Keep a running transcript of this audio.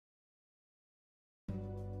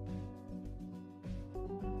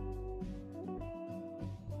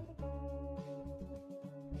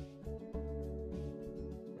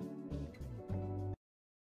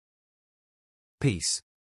Peace.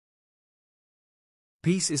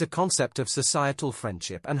 Peace is a concept of societal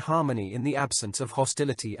friendship and harmony in the absence of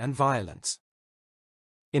hostility and violence.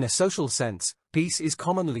 In a social sense, peace is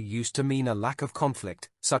commonly used to mean a lack of conflict,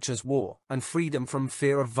 such as war, and freedom from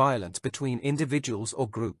fear of violence between individuals or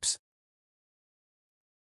groups.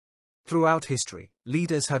 Throughout history,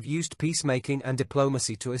 leaders have used peacemaking and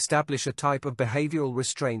diplomacy to establish a type of behavioral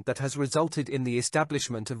restraint that has resulted in the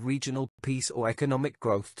establishment of regional peace or economic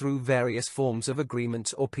growth through various forms of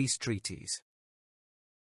agreements or peace treaties.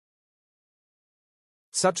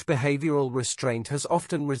 Such behavioral restraint has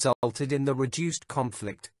often resulted in the reduced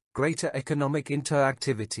conflict, greater economic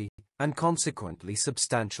interactivity, and consequently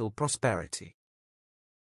substantial prosperity.